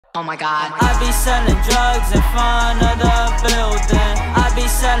Oh my god. I be selling drugs in front of the building. I be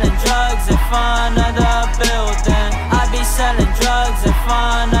selling drugs in front of the building. I be selling drugs in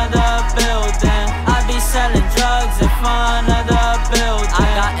front of the building. I be selling drugs in front of the building. I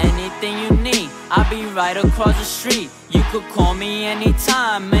got anything you need, I be right across the street. You could call me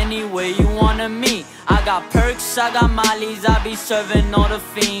anytime, anywhere you wanna meet. I got perks, I got mollies, I be serving all the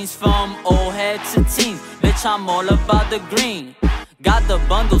fiends, from old heads to teens. Bitch, I'm all about the green. Got the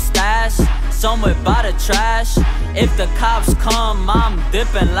bundle stashed somewhere by the trash. If the cops come, I'm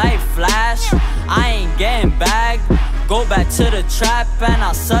dipping like Flash. I ain't getting bagged. Go back to the trap and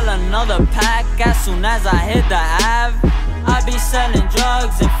I'll sell another pack as soon as I hit the Ave. I be selling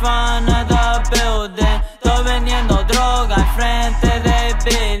drugs in front of the building. Estoy vendiendo droga enfrente del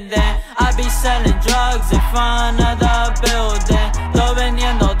building. I be selling drugs in front of the